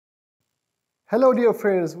Hello dear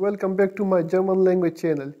friends, welcome back to my German language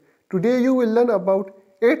channel. Today you will learn about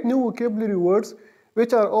 8 new vocabulary words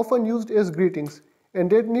which are often used as greetings and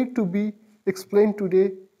that need to be explained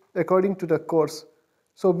today according to the course.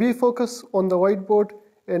 So be focused on the whiteboard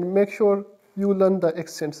and make sure you learn the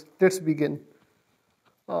accents. Let's begin.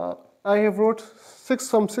 I have wrote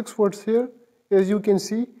some six words here. As you can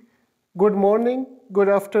see, good morning, good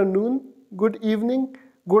afternoon, good evening,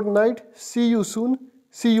 good night, see you soon,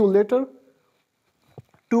 see you later.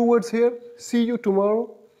 2 words here, see you tomorrow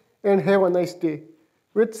and have a nice day,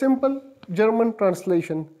 with simple German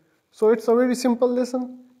translation. So it's a very simple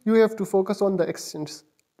lesson. You have to focus on the accents.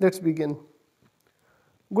 Let's begin.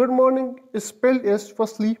 Good morning is spelled as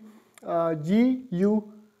firstly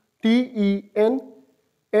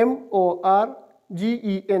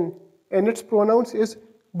G-U-T-E-N-M-O-R-G-E-N and it's pronounced as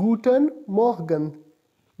Guten Morgen.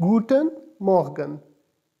 Guten Morgen.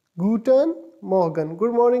 Guten Morgen.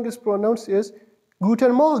 Good morning is pronounced as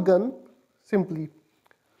Guten Morgen, simply.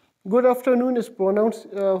 Good afternoon is pronounced,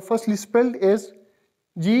 firstly spelled as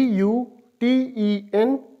G-U-T-E-N-T-A-G,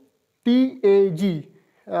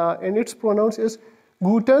 and it's pronounced as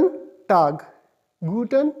Guten Tag.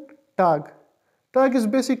 Guten Tag. Tag is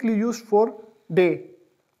basically used for day.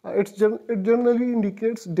 It generally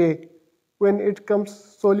indicates day when it comes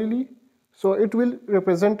solely, so it will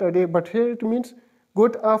represent a day, but here it means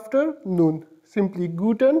good afternoon, simply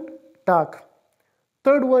Guten Tag.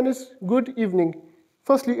 Third one is good evening.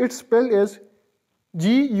 Firstly, it's spelled as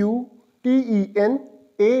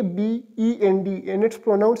G-U-T-E-N-A-B-E-N-D and it's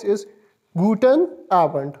pronounced as Guten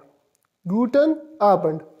Abend. Guten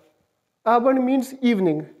Abend. Abend means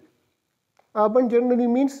evening. Abend generally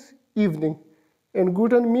means evening and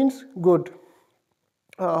Guten means good.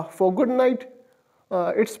 For good night,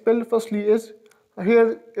 it's spelled firstly as,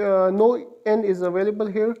 here no N is available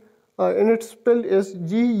here, and it's spelled as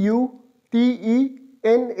G-U-T-E-N-A-C-H-T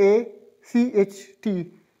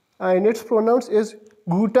and it's pronounced as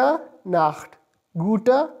Gute Nacht.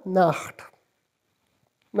 Gute Nacht.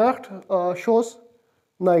 Nacht shows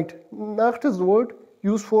night. Nacht is the word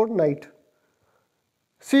used for night.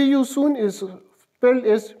 See you soon is spelled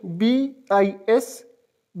as B-I-S-B-A-L-D.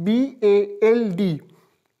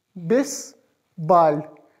 Bis bald.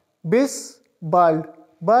 Bis bald.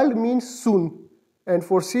 Bald means soon and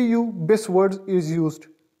for see you bis word is used.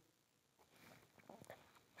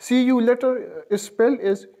 See you later is spelled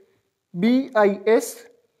as B-I-S-S-P-A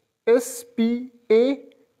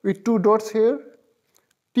with 2 dots here,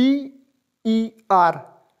 T-E-R,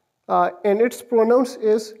 and it's pronounced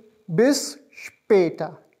as bis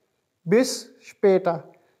später. Bis später.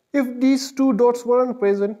 If these 2 dots weren't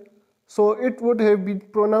present, so it would have been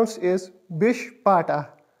pronounced as bis später.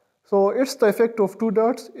 So it's the effect of 2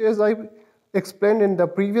 dots as I explained in the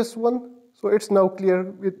previous one. So it's now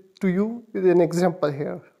clear to you with an example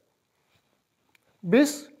here.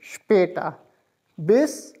 Bis später.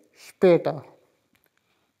 Bis später.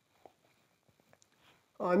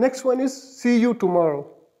 Next one is see you tomorrow.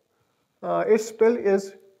 It's spelled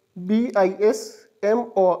as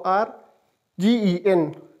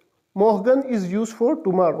B-I-S-M-O-R-G-E-N. Morgen is used for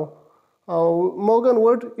tomorrow. Morgen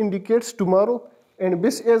word indicates tomorrow and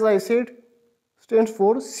bis, as I said, stands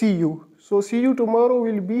for see you. So see you tomorrow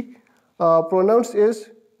will be pronounced as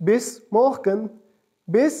bis morgen.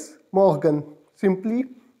 Bis morgen. Simply.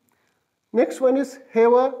 Next one is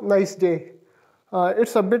have a nice day.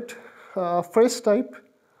 It's a bit phrase type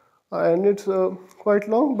and it's quite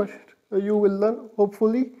long, but you will learn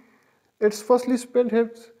hopefully. It's firstly spelled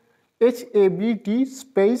as H-A-B-T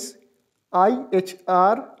space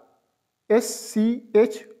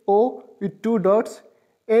I-H-R-S-C-H-O with 2 dots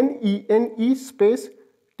N-E-N-E space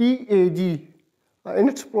T-A-G and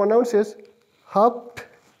it's pronounced as Habt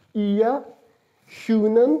ihr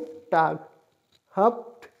schönen Tag.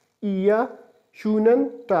 Habt ihr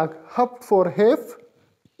schönen Tag. Habt for have,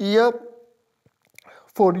 ihr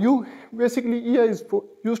for you. Basically, ihr is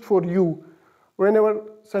used for you. Whenever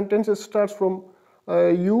sentences starts from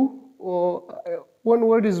you, or one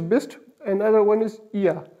word is best, another one is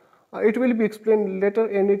ihr. It will be explained later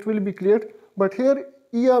and it will be cleared. But here,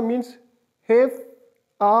 ihr means have,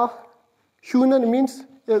 schönen means,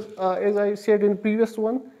 as I said in previous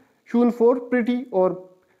one, schön for pretty or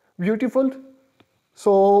beautiful.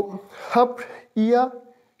 So, habt ihr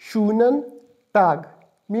schönen Tag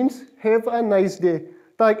means have a nice day.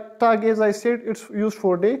 Tag, as I said, it's used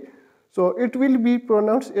for day. So, it will be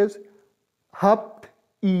pronounced as habt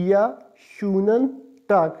ihr schönen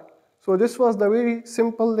Tag. So, this was the very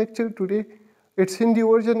simple lecture today. Its Hindi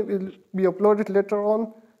version will be uploaded later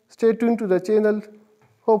on. Stay tuned to the channel.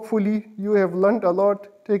 Hopefully, you have learned a lot.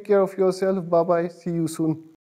 Take care of yourself. Bye-bye. See you soon.